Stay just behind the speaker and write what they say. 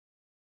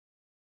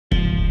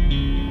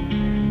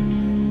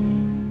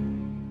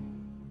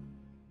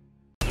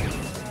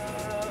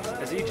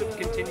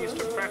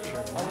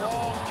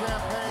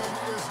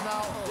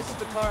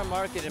car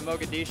market in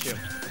Mogadishu.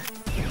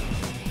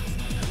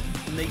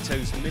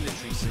 NATO's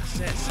military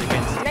success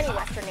against many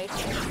Western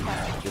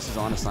nations. This is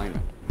On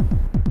Assignment.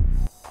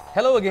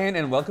 Hello again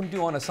and welcome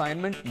to On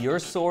Assignment, your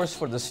source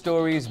for the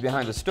stories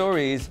behind the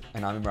stories,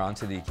 and I'm Imran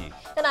Siddiqui.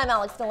 And I'm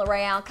Alex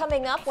Villarreal.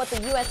 Coming up, what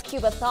the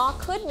US-Cuba thaw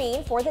could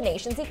mean for the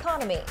nation's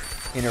economy.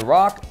 In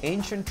Iraq,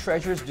 ancient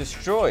treasures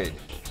destroyed.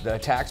 The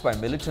attacks by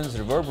militants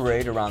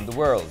reverberate around the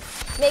world.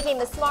 Making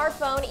the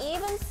smartphone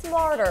even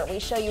smarter, we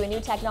show you a new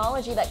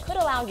technology that could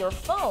allow your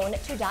phone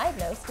to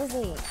diagnose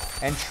disease.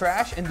 And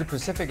trash in the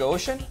Pacific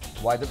Ocean?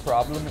 Why the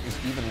problem is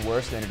even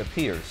worse than it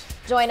appears.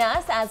 Join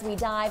us as we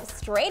dive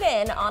straight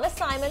in. On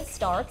Assignment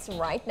starts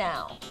right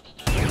now.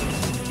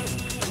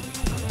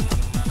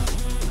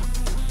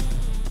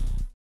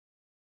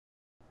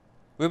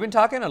 We've been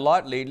talking a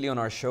lot lately on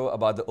our show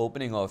about the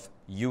opening of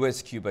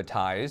US-Cuba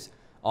ties.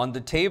 On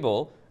the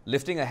table,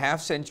 lifting a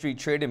half-century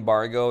trade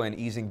embargo and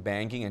easing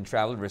banking and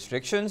travel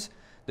restrictions,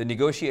 the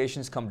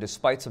negotiations come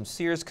despite some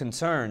serious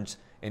concerns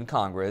in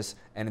Congress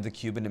and in the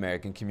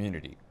Cuban-American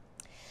community.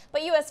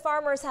 But U.S.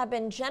 farmers have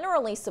been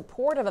generally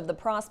supportive of the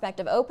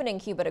prospect of opening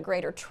Cuba to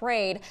greater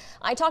trade.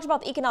 I talked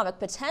about the economic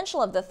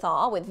potential of the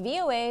thaw with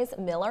VOA's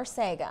Miller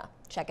Sega.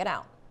 Check it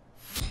out.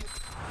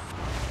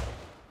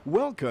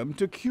 Welcome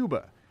to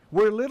Cuba,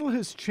 where little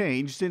has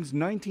changed since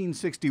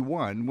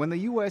 1961 when the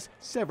U.S.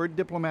 severed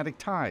diplomatic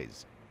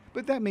ties.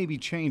 But that may be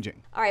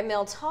changing. All right,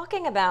 Mill,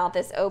 talking about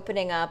this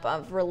opening up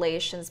of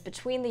relations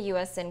between the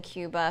U.S. and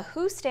Cuba,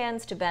 who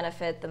stands to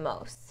benefit the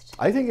most?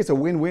 I think it's a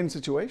win-win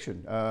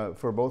situation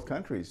for both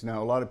countries.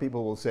 Now, a lot of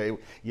people will say,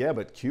 yeah,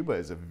 but Cuba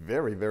is a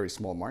very, very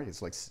small market.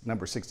 It's like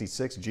number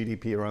 66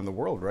 GDP around the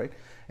world, right?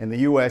 And the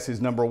U.S. is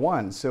number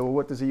 1. So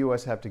what does the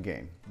U.S. have to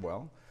gain?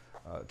 Well,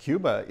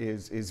 Cuba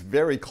is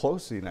very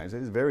close to the United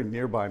States, a very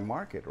nearby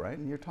market, right?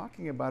 And you're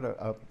talking about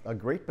a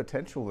great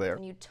potential there.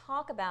 When you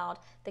talk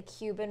about the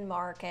Cuban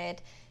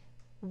market,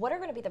 what are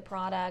going to be the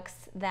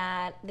products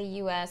that the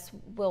U.S.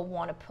 will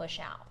want to push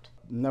out?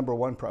 Number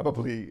 1,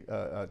 probably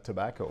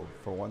tobacco,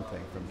 for one thing,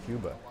 from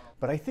Cuba.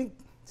 But I think,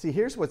 see,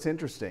 here's what's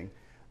interesting.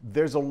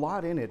 There's a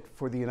lot in it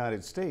for the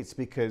United States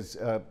because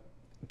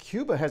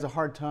Cuba has a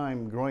hard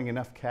time growing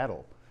enough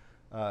cattle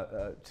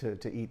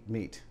to eat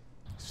meat.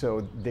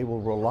 So they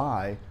will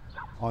rely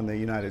on the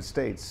United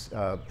States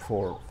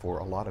for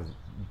a lot of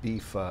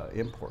beef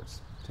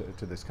imports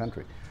to this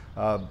country.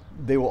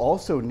 They will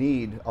also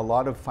need a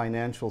lot of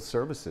financial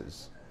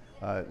services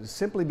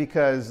simply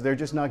because they're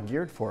just not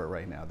geared for it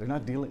right now. They're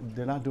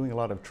not doing a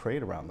lot of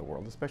trade around the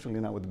world, especially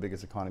not with the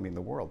biggest economy in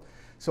the world.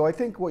 So I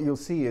think what you'll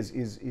see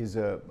is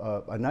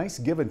a nice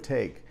give and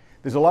take.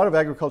 There's a lot of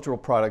agricultural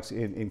products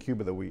in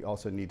Cuba that we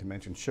also need to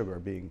mention, sugar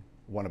being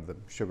one of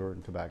them, sugar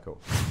and tobacco.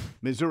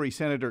 Missouri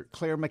Senator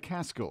Claire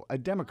McCaskill, a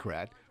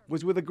Democrat,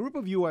 was with a group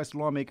of U.S.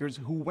 lawmakers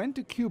who went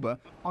to Cuba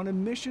on a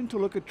mission to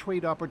look at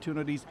trade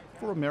opportunities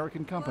for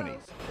American companies.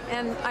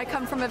 And I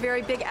come from a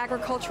very big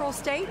agricultural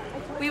state.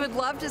 We would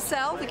love to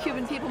sell the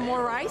Cuban people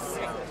more rice.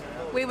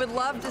 We would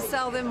love to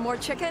sell them more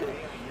chicken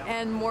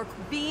and more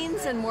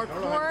beans and more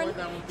corn.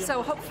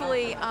 So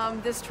hopefully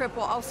this trip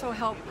will also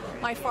help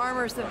my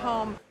farmers at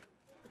home.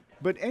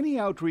 But any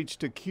outreach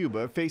to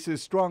Cuba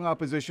faces strong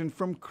opposition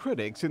from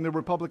critics in the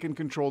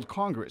Republican-controlled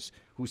Congress,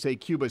 who say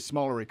Cuba's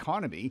smaller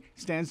economy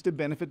stands to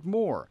benefit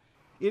more.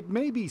 It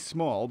may be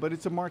small, but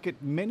it's a market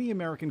many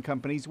American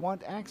companies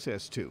want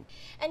access to.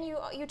 And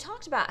you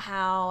talked about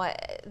how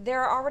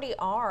there already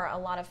are a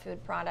lot of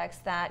food products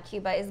that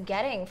Cuba is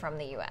getting from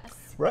the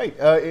U.S. Right.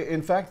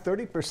 In fact,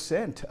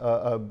 30%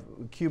 of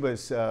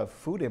Cuba's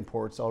food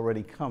imports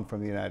already come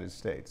from the United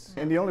States.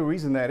 And the only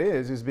reason that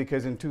is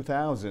because in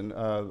 2000,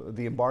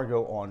 the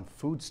embargo on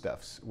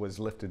foodstuffs was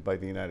lifted by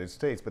the United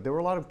States. But there were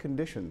a lot of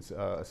conditions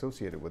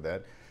associated with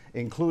that,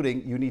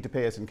 including you need to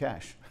pay us in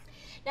cash.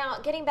 Now,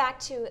 getting back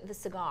to the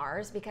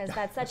cigars, because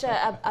that's such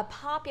a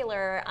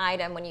popular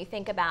item when you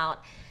think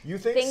about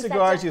things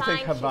cigars, that you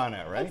think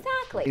Havana, right?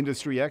 Exactly.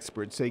 Industry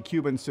experts say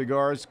Cuban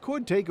cigars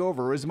could take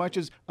over as much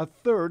as a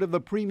third of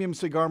the premium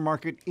cigar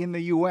market in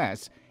the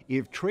U.S.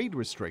 if trade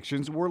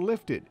restrictions were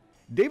lifted.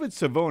 David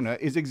Savona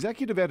is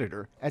executive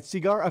editor at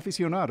Cigar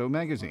Aficionado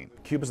magazine.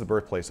 Cuba's the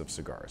birthplace of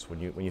cigars.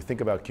 When you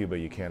think about Cuba,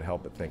 you can't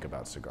help but think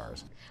about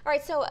cigars. All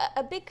right, so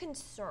a big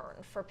concern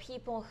for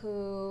people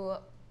who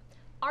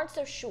aren't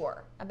so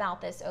sure about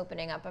this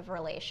opening up of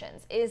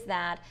relations is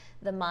that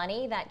the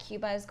money that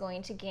Cuba is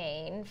going to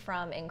gain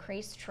from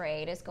increased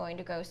trade is going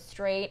to go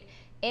straight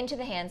into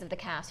the hands of the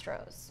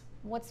Castros.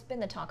 What's been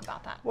the talk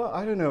about that? Well,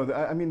 I don't know.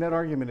 I mean, that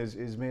argument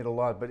is made a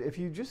lot, but if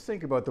you just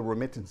think about the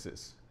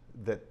remittances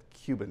that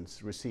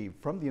Cubans receive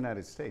from the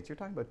United States, you're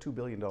talking about $2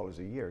 billion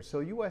a year. So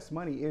U.S.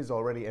 money is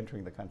already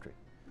entering the country.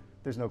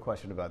 There's no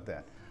question about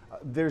that.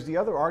 There's the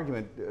other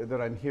argument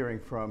that I'm hearing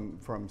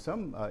from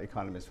some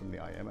economists from the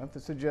IMF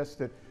that suggests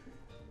that,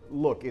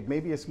 look, it may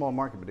be a small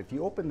market, but if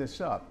you open this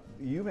up,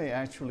 you may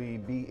actually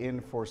be in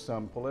for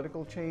some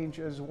political change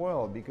as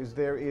well, because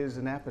there is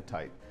an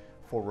appetite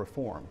for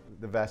reform.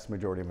 The vast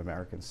majority of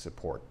Americans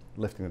support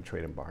lifting the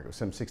trade embargo,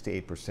 some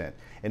 68%.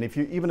 And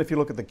even if you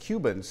look at the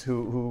Cubans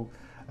who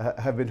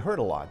have been hurt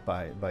a lot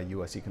by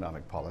U.S.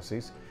 economic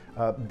policies.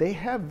 They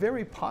have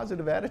very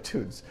positive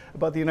attitudes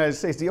about the United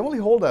States. The only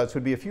holdouts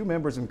would be a few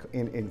members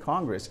in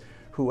Congress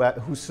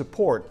who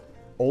support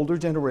older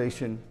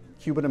generation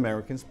Cuban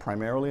Americans,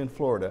 primarily in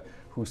Florida,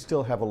 who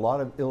still have a lot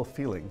of ill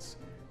feelings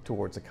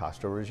towards the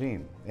Castro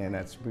regime. And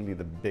that's really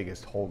the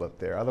biggest holdup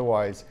there.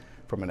 Otherwise,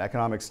 from an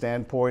economic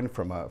standpoint,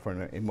 from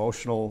an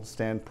emotional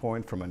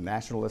standpoint, from a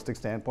nationalistic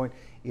standpoint,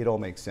 it all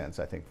makes sense,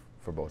 I think,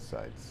 for both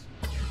sides.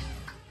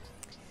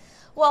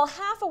 Well,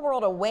 half a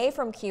world away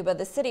from Cuba,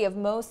 the city of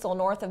Mosul,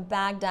 north of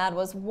Baghdad,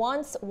 was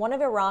once one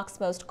of Iraq's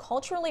most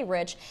culturally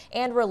rich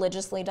and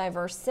religiously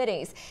diverse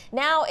cities.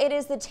 Now it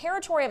is the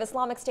territory of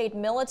Islamic State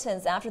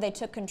militants after they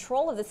took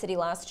control of the city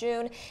last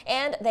June,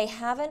 and they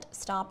haven't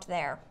stopped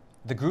there.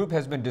 The group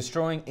has been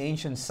destroying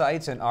ancient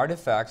sites and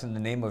artifacts in the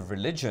name of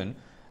religion.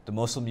 The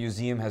Mosul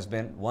Museum has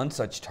been one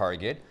such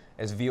target,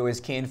 as VOA's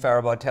Kane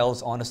Faribaugh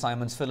tells On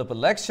Assignment's Philip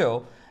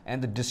Alexio,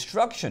 and the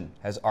destruction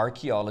has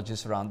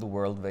archaeologists around the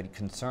world very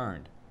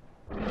concerned.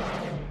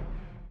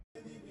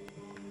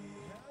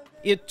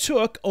 It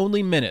took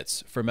only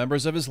minutes for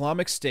members of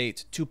Islamic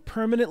State to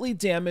permanently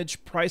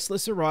damage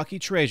priceless Iraqi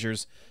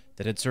treasures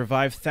that had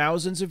survived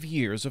thousands of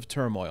years of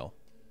turmoil.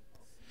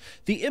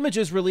 The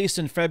images released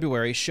in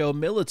February show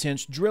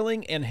militants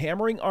drilling and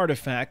hammering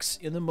artifacts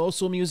in the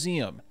Mosul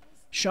Museum,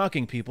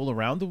 shocking people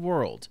around the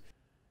world.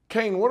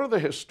 Kane, what are the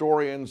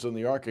historians and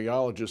the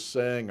archaeologists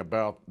saying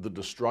about the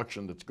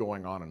destruction that's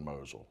going on in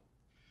Mosul?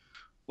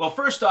 Well,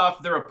 first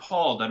off, they're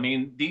appalled. I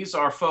mean, these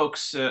are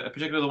folks,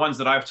 particularly the ones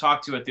that I've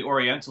talked to at the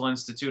Oriental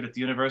Institute at the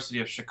University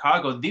of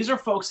Chicago. These are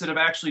folks that have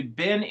actually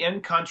been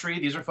in country.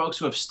 These are folks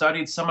who have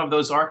studied some of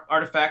those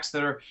artifacts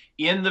that are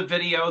in the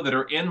video, that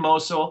are in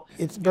Mosul.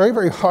 It's very,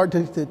 very hard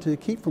to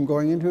keep from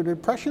going into a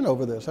depression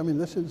over this. I mean,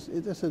 this is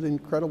an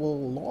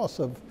incredible loss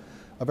of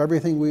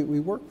everything we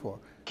work for.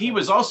 He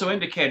was also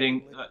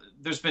indicating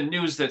there's been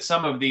news that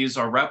some of these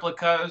are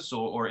replicas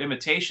or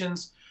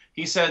imitations.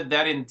 He said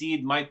that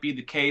indeed might be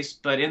the case,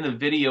 but in the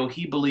video,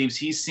 he believes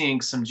he's seeing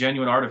some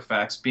genuine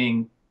artifacts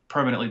being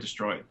permanently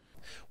destroyed.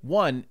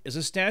 One is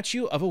a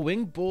statue of a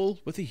winged bull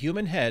with a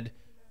human head,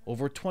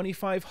 over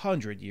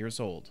 2,500 years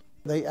old.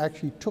 They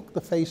actually took the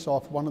face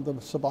off one of the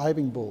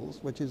surviving bulls,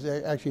 which is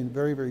actually in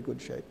very, very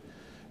good shape.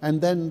 And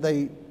then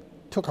they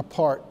took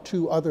apart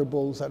two other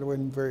bulls that were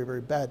in very,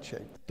 very bad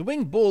shape. The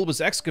winged bull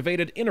was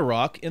excavated in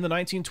Iraq in the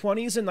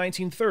 1920s and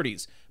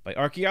 1930s by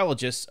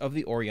archaeologists of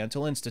the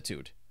Oriental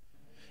Institute.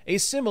 A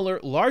similar,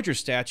 larger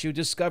statue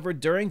discovered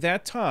during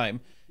that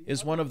time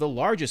is one of the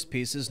largest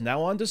pieces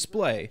now on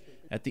display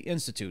at the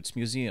Institute's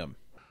museum.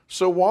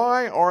 So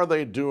why are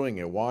they doing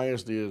it? Why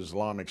is the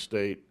Islamic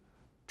State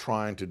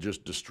trying to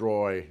just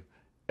destroy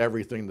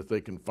everything that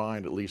they can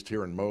find, at least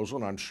here in Mosul?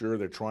 And I'm sure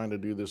they're trying to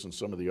do this in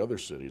some of the other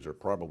cities, or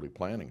probably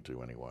planning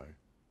to anyway.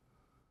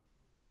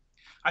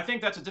 I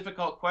think that's a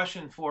difficult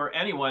question for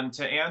anyone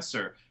to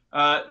answer.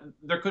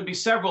 There could be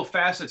several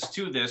facets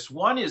to this.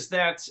 One is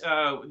that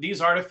these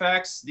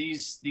artifacts,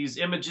 these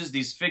images,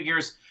 these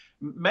figures,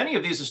 many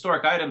of these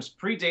historic items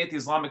predate the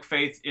Islamic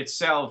faith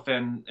itself,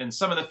 and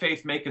some of the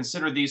faith may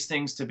consider these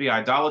things to be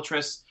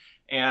idolatrous,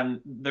 and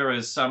there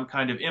is some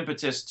kind of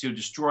impetus to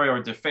destroy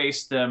or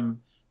deface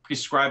them,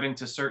 prescribing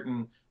to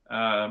certain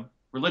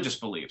religious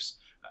beliefs.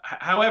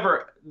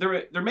 However,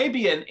 there may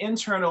be an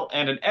internal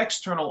and an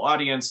external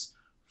audience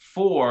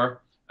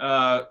for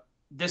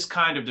this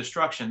kind of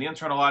destruction. The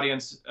internal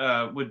audience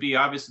would be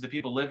obviously the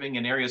people living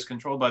in areas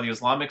controlled by the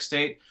Islamic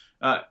State,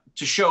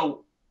 to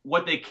show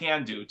what they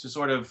can do, to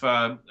sort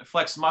of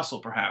flex muscle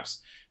perhaps.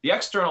 The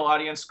external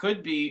audience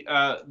could be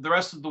the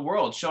rest of the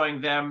world,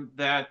 showing them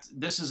that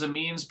this is a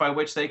means by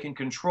which they can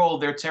control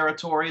their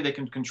territory, they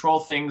can control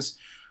things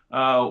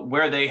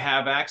where they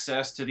have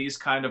access to these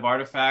kind of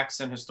artifacts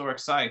and historic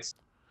sites.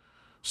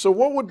 So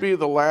what would be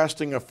the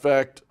lasting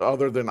effect,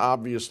 other than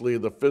obviously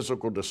the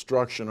physical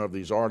destruction of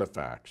these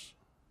artifacts?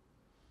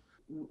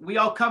 We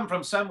all come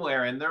from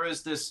somewhere, and there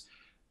is this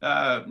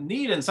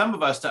need in some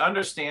of us to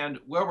understand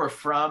where we're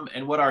from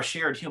and what our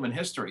shared human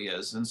history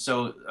is. And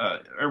so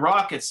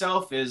Iraq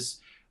itself is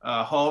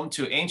home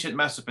to ancient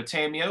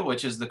Mesopotamia,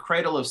 which is the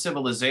cradle of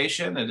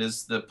civilization. It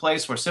is the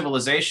place where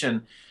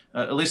civilization,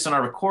 at least in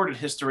our recorded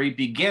history,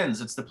 begins.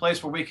 It's the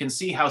place where we can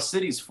see how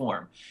cities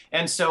form.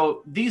 And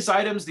so these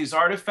items, these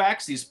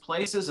artifacts, these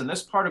places in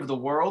this part of the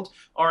world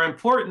are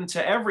important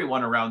to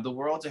everyone around the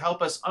world to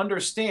help us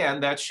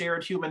understand that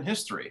shared human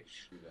history.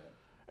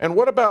 And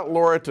what about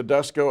Laura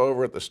Tedesco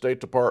over at the State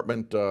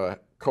Department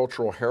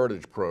Cultural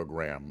Heritage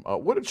Program?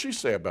 What did she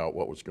say about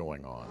what was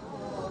going on?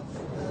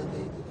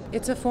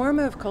 It's a form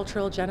of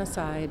cultural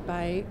genocide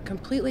by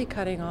completely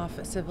cutting off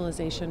a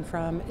civilization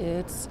from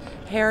its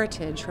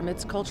heritage, from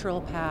its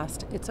cultural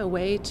past. It's a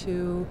way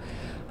to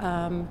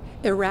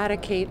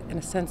eradicate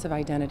a sense of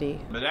identity.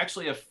 It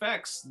actually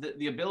affects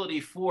the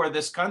ability for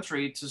this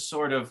country to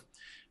sort of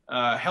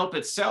help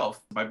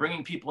itself by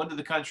bringing people into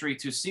the country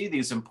to see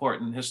these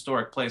important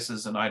historic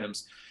places and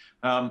items.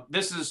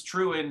 This is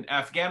true in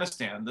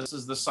Afghanistan. This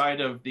is the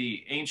site of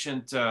the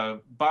ancient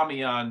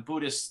Bamiyan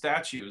Buddhist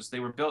statues. They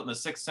were built in the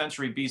 6th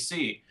century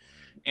BC.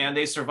 and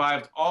they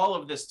survived all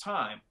of this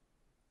time.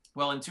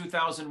 Well, in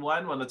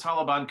 2001, when the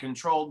Taliban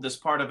controlled this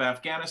part of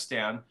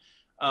Afghanistan,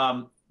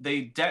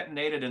 they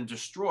detonated and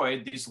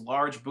destroyed these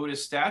large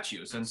Buddhist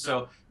statues. And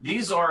so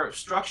these are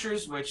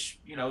structures which,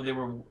 you know, they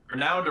were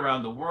renowned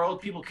around the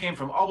world. People came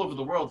from all over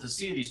the world to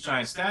see these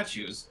giant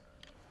statues.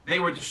 They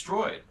were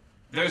destroyed.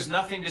 There's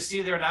nothing to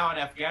see there now in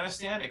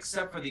Afghanistan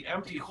except for the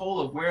empty hole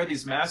of where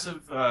these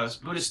massive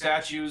Buddhist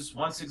statues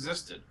once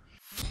existed.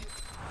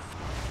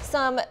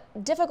 Some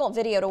difficult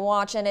video to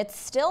watch, and it's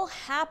still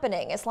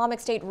happening. Islamic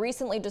State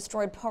recently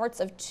destroyed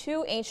parts of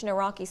 2 ancient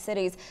Iraqi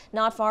cities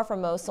not far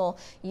from Mosul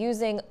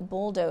using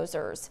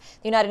bulldozers.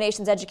 The United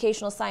Nations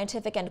Educational,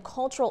 Scientific, and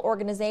Cultural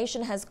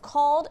Organization has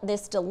called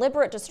this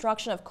deliberate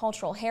destruction of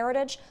cultural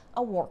heritage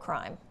a war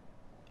crime.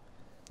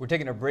 We're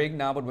taking a break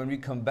now, but when we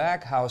come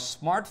back, how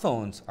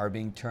smartphones are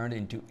being turned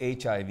into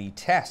HIV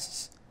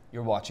tests.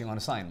 You're watching On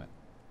Assignment.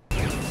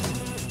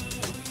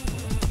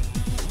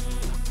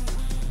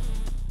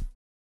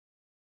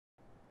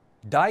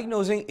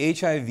 Diagnosing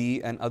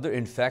HIV and other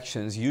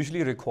infections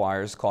usually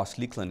requires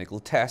costly clinical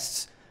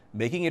tests,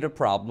 making it a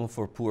problem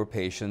for poor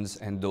patients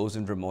and those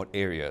in remote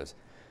areas.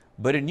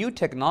 But a new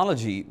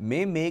technology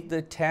may make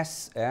the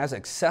tests as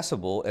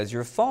accessible as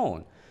your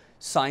phone.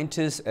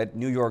 Scientists at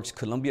New York's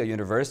Columbia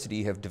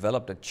University have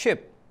developed a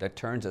chip that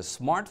turns a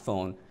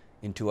smartphone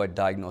into a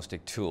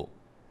diagnostic tool.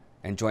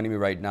 And joining me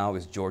right now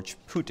is George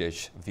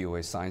Putish,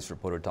 VOA science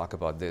reporter, to talk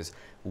about this.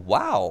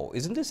 Wow,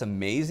 isn't this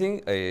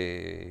amazing?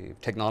 A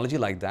technology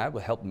like that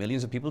will help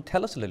millions of people.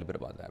 Tell us a little bit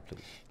about that,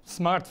 please.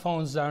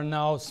 Smartphones are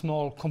now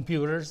small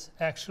computers,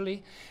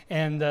 actually,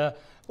 and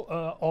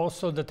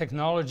also the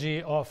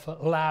technology of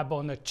lab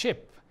on a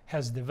chip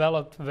has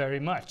developed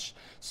very much.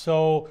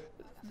 So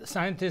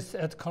scientists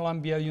at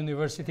Columbia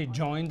University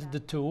joined the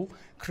two,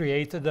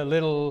 created a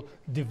little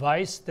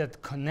device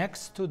that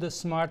connects to the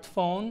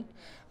smartphone.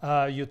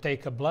 You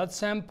take a blood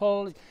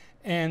sample,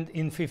 and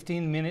in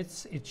 15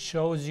 minutes it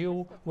shows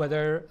you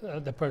whether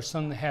the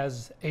person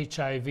has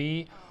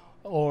HIV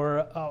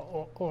or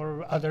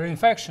other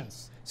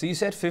infections. So you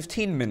said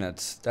 15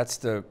 minutes, that's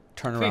the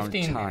turnaround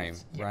 15 time,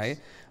 minutes, yes. right?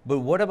 But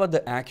what about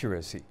the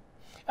accuracy?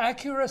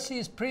 Accuracy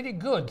is pretty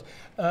good.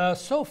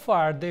 So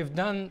far, they've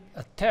done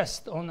a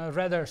test on a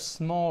rather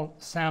small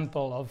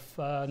sample of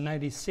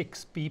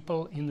 96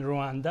 people in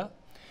Rwanda,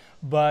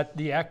 but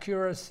the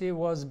accuracy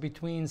was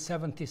between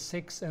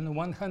 76 and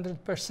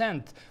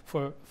 100%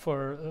 for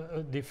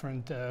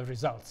different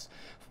results.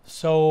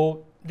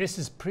 So this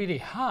is pretty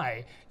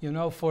high, you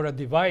know, for a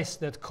device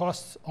that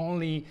costs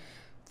only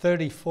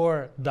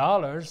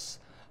 $34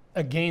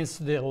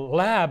 against the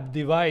lab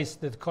device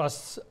that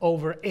costs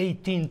over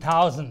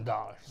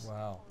 $18,000.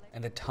 Wow.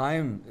 And the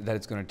time that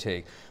it's going to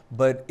take.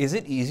 But is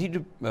it easy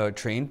to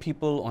train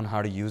people on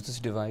how to use this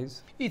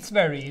device? It's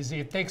very easy.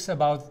 It takes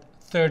about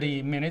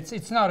 30 minutes.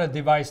 It's not a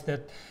device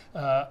that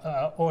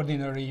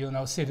ordinary, you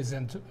know,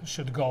 citizens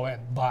should go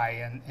and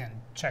buy and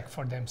check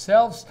for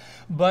themselves.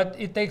 But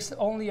it takes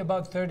only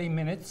about 30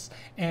 minutes,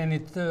 and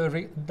it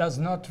does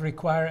not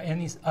require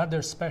any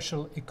other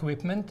special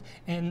equipment.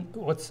 And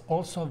what's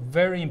also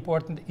very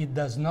important, it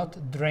does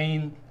not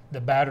drain the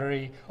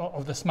battery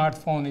of the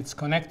smartphone it's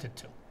connected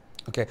to.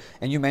 Okay,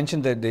 and you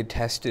mentioned that they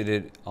tested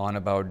it on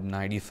about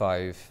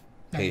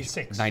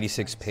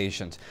 96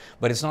 patients,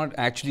 but it's not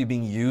actually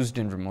being used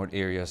in remote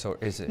areas, or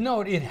is it?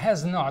 No, it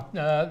has not.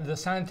 The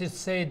scientists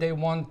say they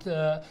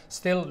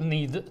still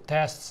need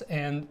tests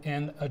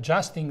and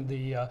adjusting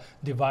the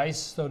device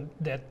so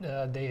that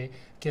they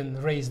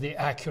can raise the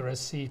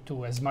accuracy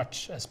to as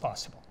much as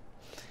possible.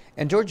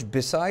 And George,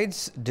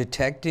 besides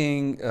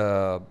detecting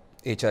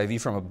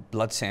HIV from a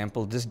blood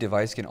sample, this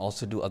device can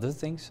also do other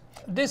things?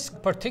 This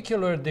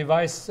particular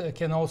device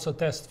can also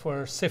test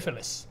for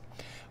syphilis.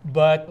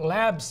 But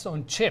labs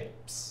on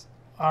chips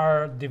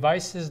are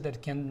devices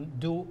that can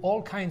do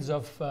all kinds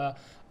of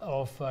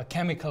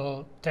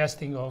chemical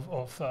testing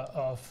of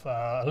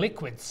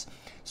liquids.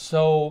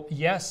 So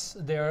yes,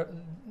 there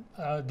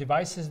are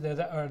devices that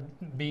are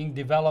being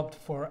developed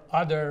for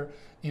other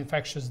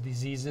infectious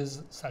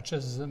diseases, such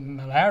as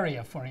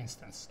malaria, for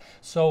instance.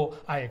 So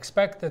I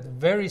expect that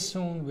very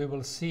soon we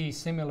will see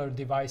similar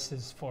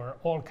devices for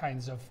all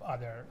kinds of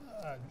other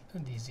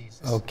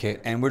diseases. Okay,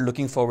 and we're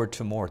looking forward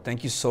to more.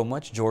 Thank you so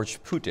much, George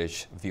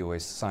Putish, VOA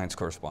science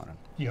correspondent.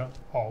 You're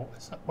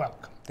always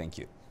welcome. Thank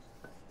you.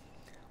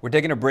 We're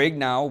taking a break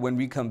now. When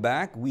we come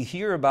back, we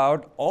hear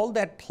about all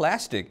that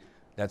plastic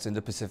that's in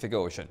the Pacific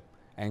Ocean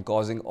and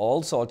causing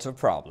all sorts of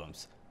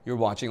problems. You're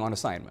watching On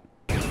Assignment.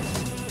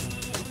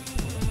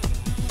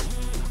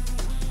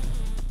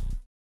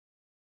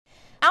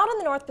 Out in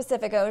the North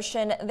Pacific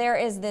Ocean, there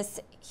is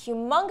this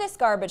humongous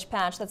garbage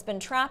patch that's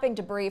been trapping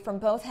debris from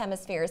both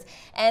hemispheres.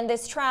 And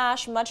this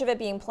trash, much of it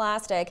being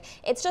plastic,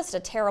 it's just a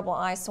terrible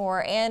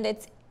eyesore, and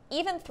it's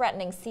even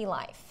threatening sea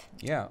life.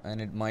 Yeah, and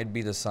it might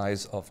be the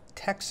size of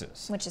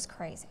Texas. Which is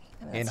crazy.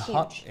 I mean, that's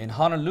huge. In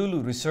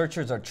Honolulu,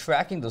 researchers are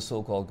tracking the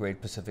so-called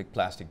Great Pacific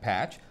Plastic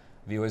Patch.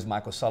 VOA's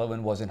Michael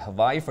Sullivan was in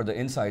Hawaii for the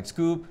Inside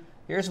Scoop.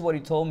 Here's what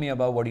he told me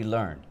about what he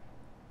learned.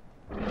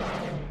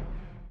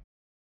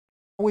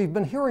 We've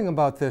been hearing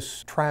about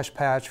this trash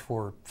patch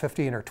for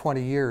 15 or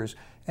 20 years,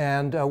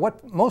 and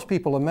what most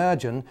people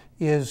imagine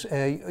is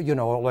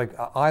like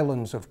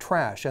islands of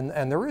trash, and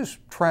there is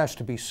trash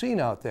to be seen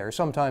out there.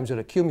 Sometimes it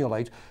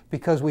accumulates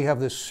because we have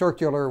this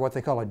circular, what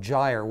they call a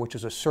gyre, which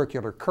is a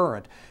circular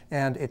current,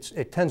 and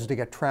it tends to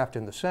get trapped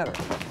in the center.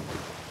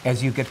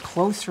 As you get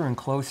closer and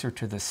closer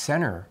to the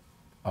center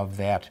of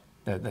that,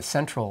 the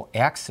central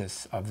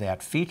axis of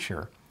that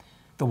feature,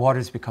 the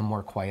waters become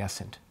more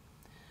quiescent.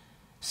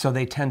 So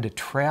they tend to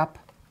trap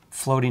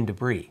floating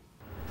debris.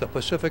 The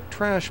Pacific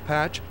Trash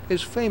Patch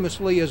is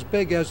famously as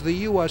big as the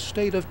U.S.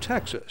 state of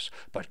Texas,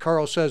 but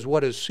Carl says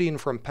what is seen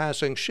from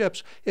passing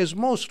ships is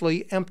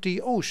mostly empty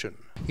ocean.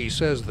 He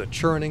says the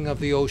churning of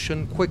the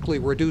ocean quickly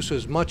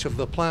reduces much of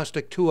the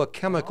plastic to a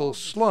chemical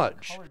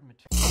sludge.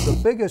 The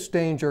biggest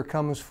danger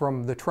comes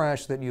from the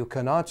trash that you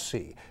cannot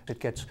see. It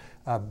gets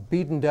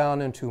beaten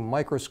down into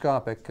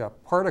microscopic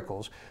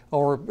particles,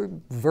 or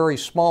very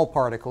small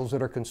particles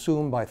that are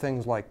consumed by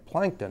things like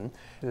plankton.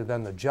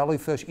 Then the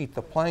jellyfish eat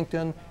the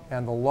plankton,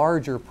 and the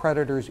larger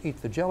predators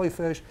eat the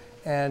jellyfish,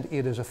 and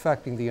it is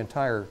affecting the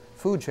entire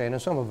food chain.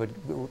 And some of it,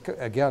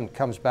 again,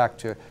 comes back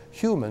to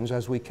humans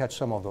as we catch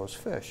some of those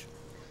fish.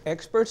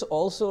 Experts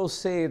also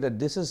say that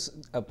this is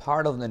a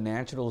part of the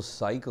natural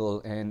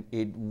cycle and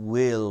it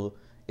will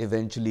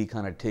eventually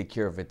kind of take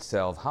care of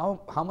itself.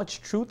 How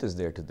much truth is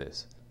there to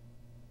this?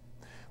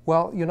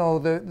 Well, you know,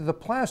 the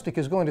plastic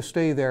is going to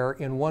stay there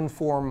in one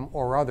form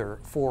or other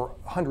for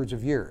hundreds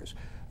of years.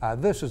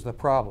 This is the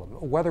problem.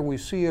 Whether we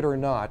see it or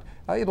not,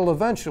 it'll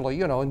eventually,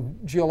 you know, in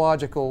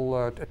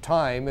geological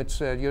time,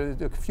 it's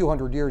a few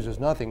hundred years is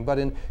nothing, but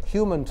in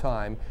human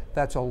time,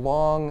 that's a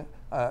long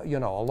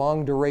a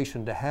long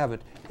duration to have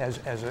it as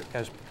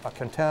a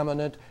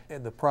contaminant.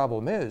 The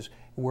problem is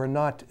we're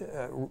not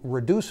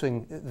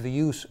reducing the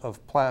use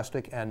of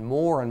plastic, and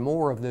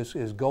more of this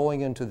is going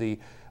into the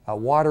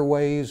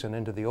waterways and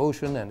into the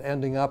ocean and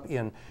ending up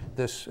in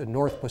this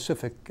North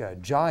Pacific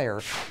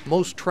gyre.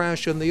 Most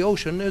trash in the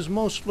ocean is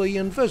mostly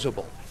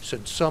invisible,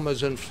 since some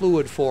is in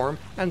fluid form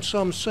and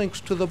some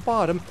sinks to the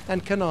bottom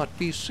and cannot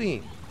be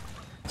seen.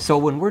 So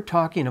when we're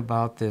talking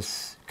about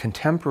this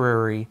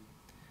contemporary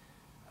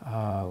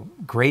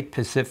Great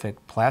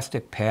Pacific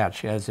Plastic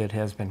Patch, as it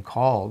has been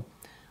called,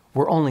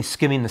 we're only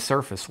skimming the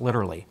surface,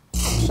 literally.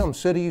 Some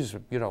cities,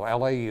 you know,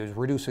 LA is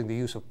reducing the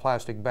use of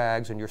plastic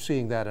bags, and you're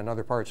seeing that in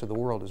other parts of the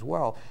world as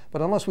well.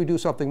 But unless we do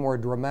something more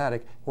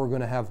dramatic, we're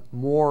going to have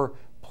more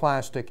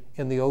plastic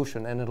in the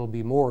ocean, and it'll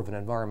be more of an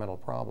environmental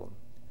problem.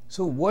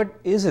 So what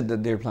is it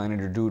that they're planning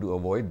to do to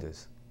avoid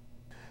this?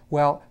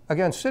 Well,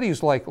 again,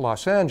 cities like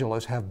Los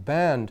Angeles have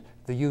banned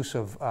the use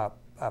of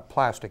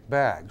plastic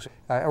bags.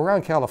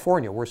 Around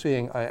California, we're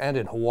seeing, and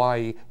in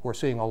Hawaii, we're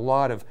seeing a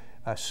lot of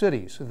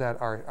cities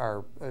that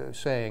are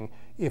saying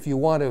if you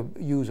want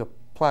to use a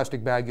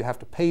plastic bag, you have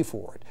to pay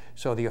for it.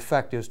 So the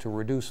effect is to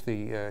reduce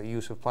the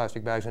use of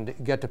plastic bags and to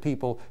get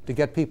people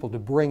to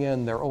bring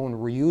in their own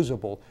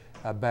reusable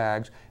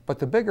bags. But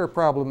the bigger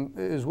problem,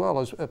 as well,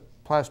 is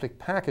plastic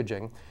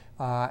packaging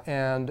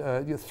and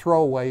you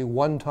throw away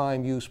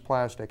one-time use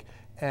plastic.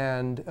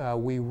 And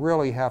we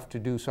really have to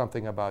do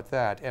something about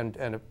that,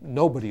 and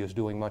nobody is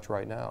doing much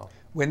right now.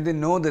 When they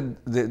know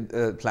that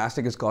the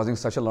plastic is causing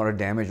such a lot of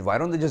damage, why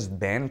don't they just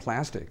ban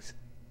plastics?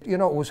 You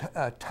know, it was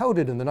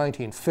touted in the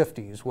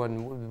 1950s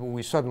when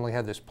we suddenly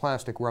had this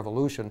plastic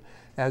revolution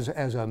as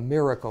a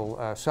miracle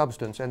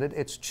substance, and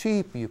it's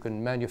cheap. You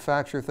can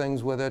manufacture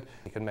things with it.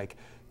 You can make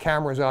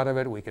cameras out of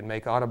it. We can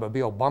make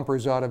automobile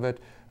bumpers out of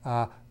it,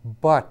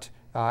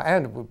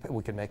 and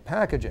we can make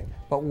packaging,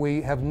 but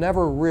we have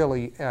never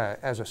really,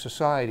 as a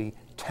society,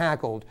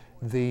 tackled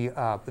the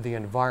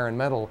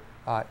environmental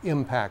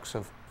impacts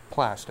of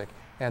plastic.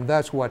 And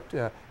that's what,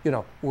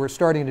 we're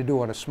starting to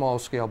do on a small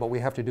scale, but we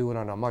have to do it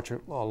on a much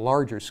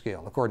larger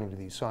scale, according to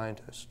these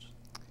scientists.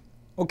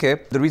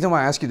 Okay, the reason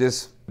why I ask you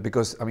this,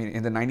 because, I mean,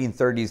 in the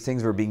 1930s,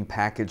 things were being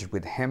packaged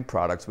with hemp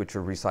products, which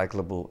are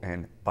recyclable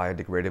and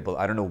biodegradable.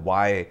 I don't know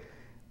why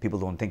people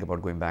don't think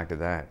about going back to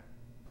that.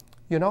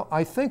 You know,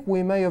 I think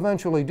we may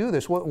eventually do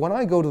this. When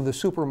I go to the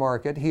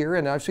supermarket here,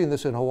 and I've seen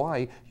this in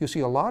Hawaii, you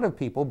see a lot of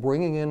people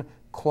bringing in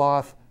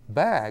cloth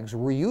bags,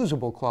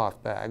 reusable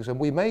cloth bags, and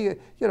we may,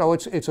 you know,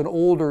 it's an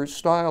older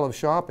style of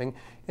shopping.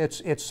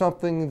 It's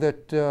something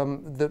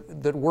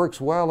that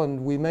works well,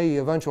 and we may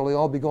eventually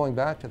all be going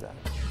back to that.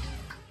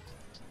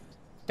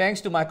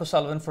 Thanks to Michael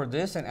Sullivan for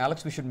this, and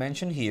Alex, we should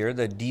mention here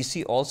that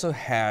DC also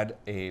had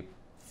a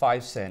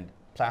 5-cent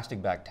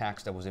plastic bag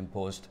tax that was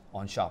imposed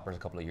on shoppers a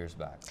couple of years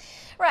back.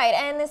 Right,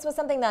 and this was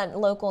something that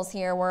locals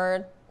here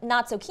were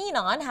not so keen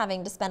on,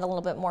 having to spend a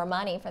little bit more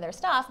money for their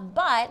stuff,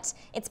 but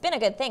it's been a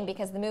good thing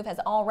because the move has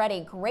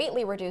already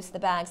greatly reduced the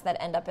bags that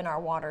end up in our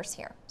waters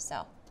here.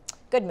 So,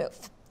 good move.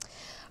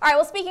 All right,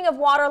 well, speaking of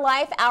water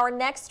life, our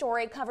next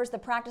story covers the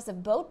practice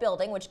of boat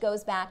building, which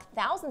goes back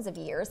thousands of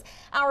years.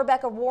 Our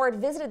Rebecca Ward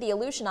visited the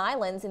Aleutian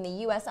Islands in the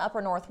U.S.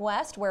 Upper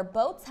Northwest, where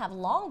boats have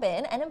long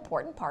been an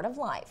important part of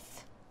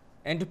life.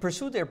 And to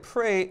pursue their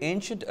prey,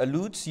 ancient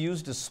Aleuts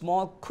used a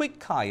small,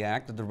 quick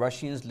kayak that the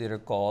Russians later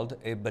called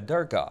a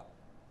badarka.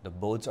 The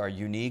boats are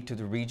unique to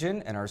the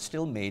region and are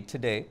still made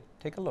today.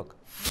 Take a look.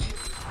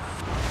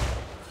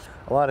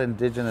 A lot of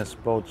indigenous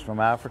boats from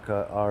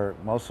Africa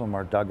most of them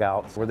are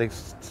dugouts where they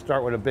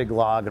start with a big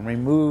log and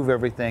remove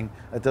everything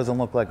that doesn't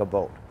look like a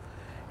boat.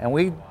 And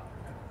we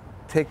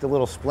take the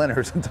little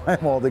splinters and tie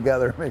them all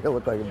together and make it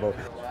look like a boat.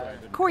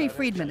 Corey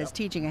Friedman is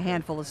teaching a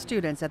handful of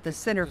students at the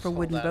Center for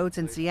Wooden Boats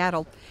in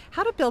Seattle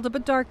how to build a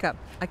bidarka,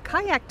 a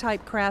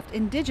kayak-type craft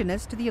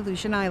indigenous to the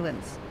Aleutian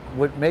Islands.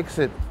 What makes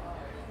it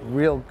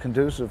real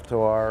conducive to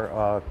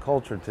our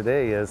culture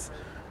today is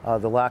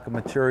the lack of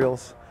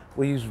materials.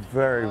 We use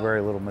very,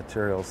 very little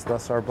materials,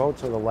 thus our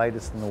boats are the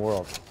lightest in the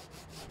world.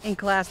 In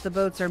class, the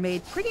boats are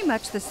made pretty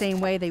much the same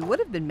way they would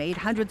have been made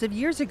hundreds of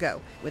years ago,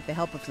 with the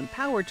help of some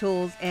power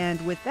tools and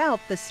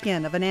without the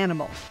skin of an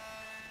animal.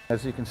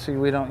 As you can see,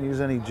 we don't use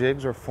any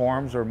jigs or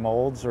forms or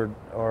molds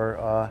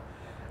or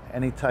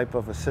any type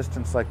of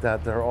assistance like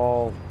that. They're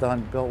all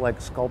built like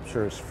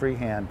sculptures,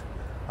 freehand.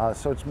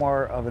 So it's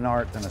more of an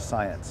art than a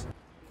science.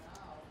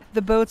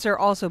 The boats are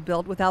also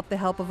built without the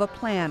help of a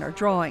plan or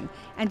drawing,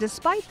 and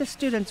despite the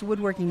students'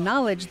 woodworking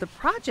knowledge, the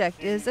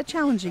project is a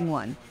challenging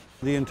one.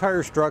 The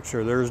entire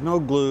structure, there's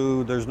no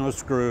glue, there's no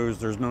screws,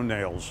 there's no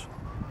nails.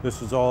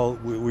 This is all,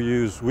 we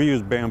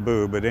use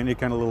bamboo, but any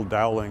kind of little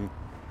doweling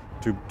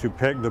to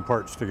peg the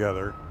parts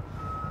together.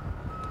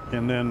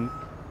 And then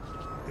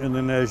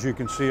as you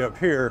can see up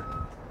here,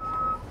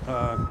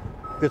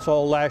 it's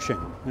all lashing.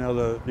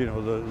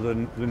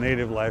 The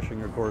native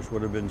lashing, of course,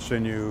 would have been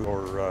sinew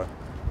or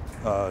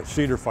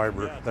cedar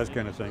fiber, that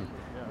kind of thing.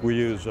 We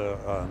use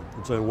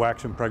it's a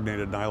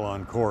wax-impregnated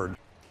nylon cord.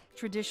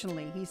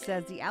 Traditionally, he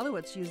says the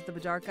Aleuts used the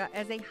bidarka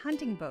as a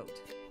hunting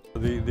boat.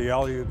 The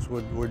Aleuts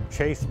would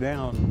chase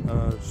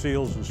down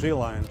seals and sea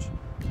lions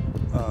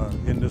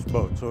in this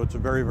boat, so it's a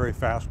very, very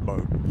fast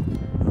boat.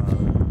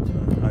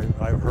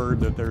 I've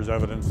heard that there's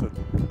evidence that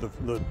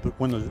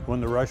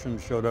when the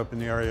Russians showed up in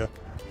the area,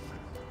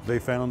 they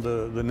found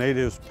the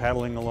natives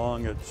paddling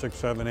along at 6,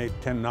 7, 8,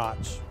 10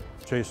 knots,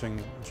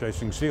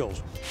 chasing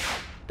seals.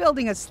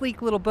 Building a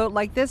sleek little boat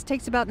like this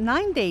takes about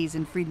 9 days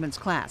in Friedman's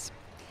class.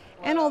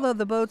 And although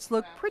the boats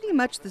look pretty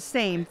much the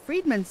same,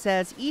 Friedman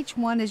says each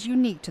one is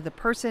unique to the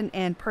person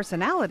and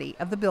personality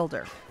of the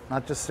builder.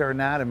 Not just their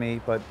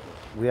anatomy, but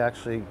we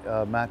actually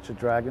match the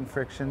dragon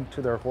friction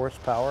to their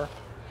horsepower,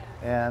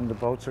 and the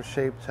boats are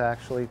shaped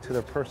actually to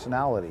their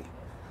personality.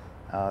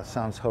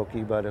 Sounds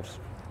hokey, but if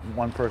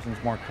one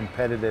person's more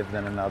competitive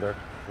than another,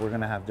 we're going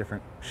to have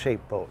different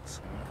shaped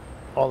boats.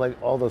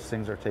 All those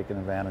things are taken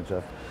advantage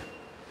of.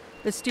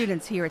 The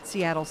students here at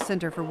Seattle's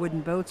Center for Wooden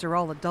Boats are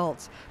all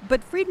adults,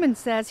 but Friedman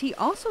says he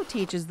also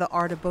teaches the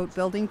art of boat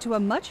building to a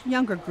much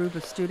younger group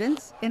of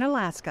students in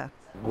Alaska.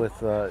 With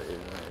a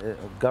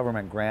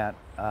government grant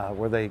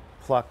where they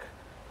pluck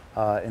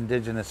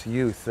indigenous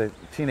youth,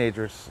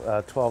 teenagers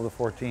 12 to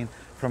 14,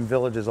 from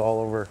villages all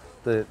over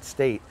the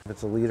state.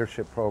 It's a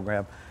leadership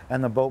program,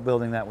 and the boat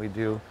building that we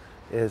do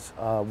is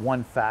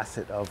one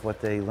facet of what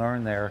they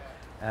learn there.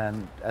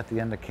 And at the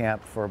end of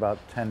camp, for about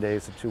 10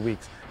 days to 2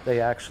 weeks, they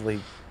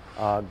actually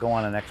go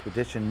on an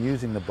expedition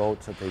using the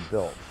boats that they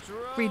built.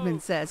 Friedman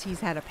says he's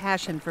had a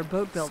passion for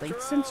boat building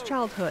since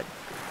childhood.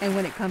 And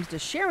when it comes to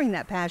sharing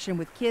that passion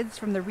with kids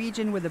from the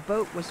region where the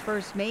boat was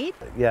first made,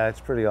 yeah,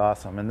 it's pretty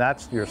awesome, and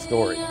that's your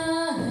story.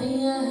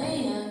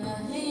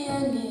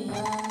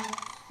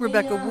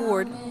 Rebecca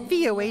Ward,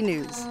 VOA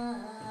News.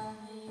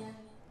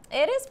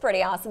 It is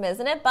pretty awesome,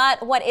 isn't it?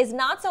 But what is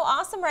not so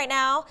awesome right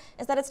now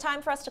is that it's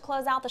time for us to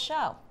close out the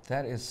show.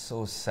 That is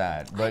so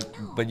sad.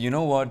 But you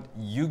know what?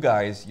 You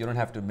guys, you don't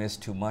have to miss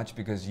too much,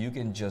 because you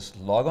can just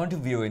log on to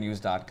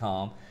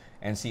voanews.com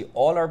and see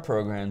all our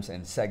programs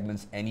and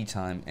segments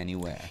anytime,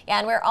 anywhere. Yeah,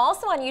 and we're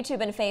also on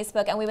YouTube and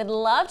Facebook, and we would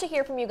love to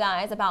hear from you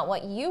guys about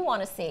what you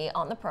want to see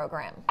on the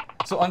program.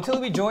 So until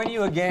we join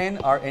you again,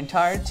 our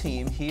entire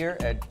team here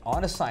at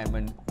On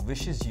Assignment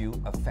wishes you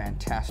a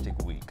fantastic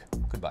week.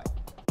 Goodbye.